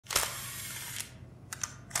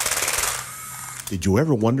Did you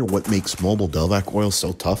ever wonder what makes Mobil Delvac oil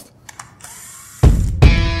so tough?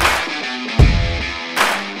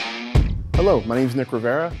 Hello, my name is Nick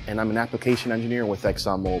Rivera, and I'm an application engineer with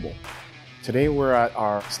ExxonMobil. Today we're at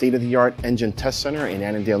our state-of-the-art engine test center in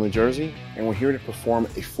Annandale, New Jersey, and we're here to perform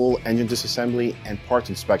a full engine disassembly and parts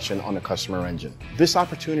inspection on a customer engine. This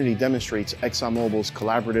opportunity demonstrates ExxonMobil's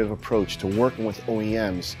collaborative approach to working with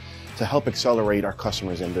OEMs to help accelerate our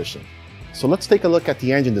customers' ambition. So let's take a look at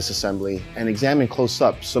the engine disassembly and examine close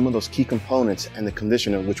up some of those key components and the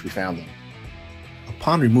condition in which we found them.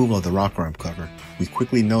 Upon removal of the rock arm cover, we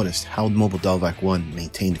quickly noticed how Mobil Delvac 1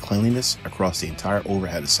 maintained cleanliness across the entire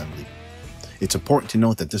overhead assembly. It's important to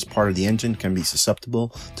note that this part of the engine can be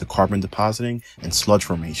susceptible to carbon depositing and sludge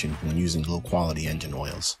formation when using low-quality engine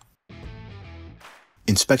oils.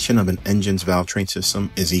 Inspection of an engine's valve train system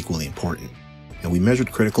is equally important, and we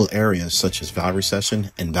measured critical areas such as valve recession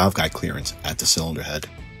and valve guide clearance at the cylinder head.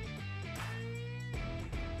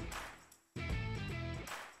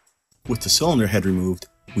 With the cylinder head removed,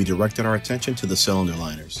 we directed our attention to the cylinder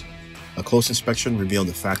liners. A close inspection revealed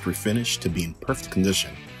the factory finish to be in perfect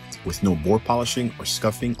condition, with no bore polishing or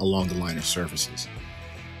scuffing along the liner surfaces.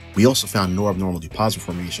 We also found no abnormal deposit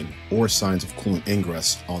formation or signs of coolant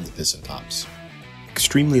ingress on the piston tops.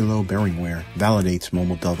 Extremely low bearing wear validates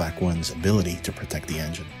Mobil Delvac 1's ability to protect the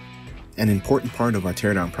engine. An important part of our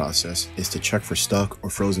teardown process is to check for stuck or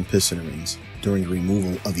frozen piston rings during the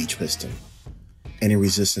removal of each piston. Any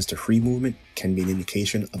resistance to free movement can be an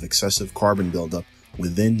indication of excessive carbon buildup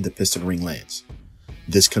within the piston ring lands.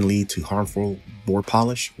 This can lead to harmful bore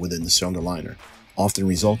polish within the cylinder liner, often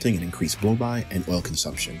resulting in increased blow-by and oil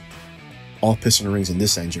consumption. All piston rings in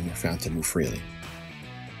this engine were found to move freely.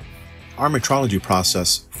 Our metrology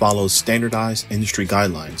process follows standardized industry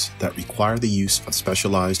guidelines that require the use of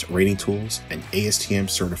specialized rating tools and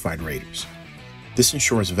ASTM-certified raters. This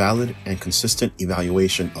ensures valid and consistent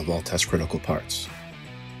evaluation of all test-critical parts.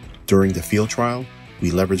 During the field trial,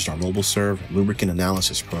 we leveraged our MobilServe lubricant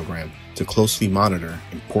analysis program to closely monitor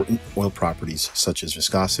important oil properties such as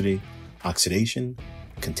viscosity, oxidation,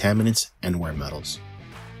 contaminants, and wear metals.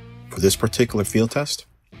 For this particular field test,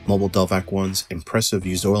 Mobil Delvac 1's impressive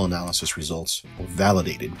used oil analysis results were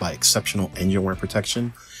validated by exceptional engine wear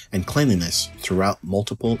protection and cleanliness throughout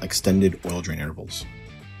multiple extended oil drain intervals.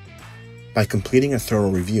 By completing a thorough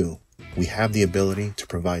review, we have the ability to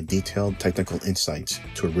provide detailed technical insights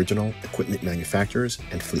to original equipment manufacturers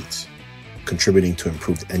and fleets, contributing to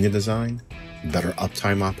improved engine design, better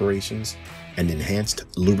uptime operations, and enhanced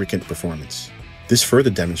lubricant performance. This further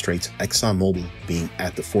demonstrates ExxonMobil being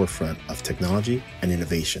at the forefront of technology and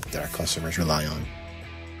innovation that our customers rely on.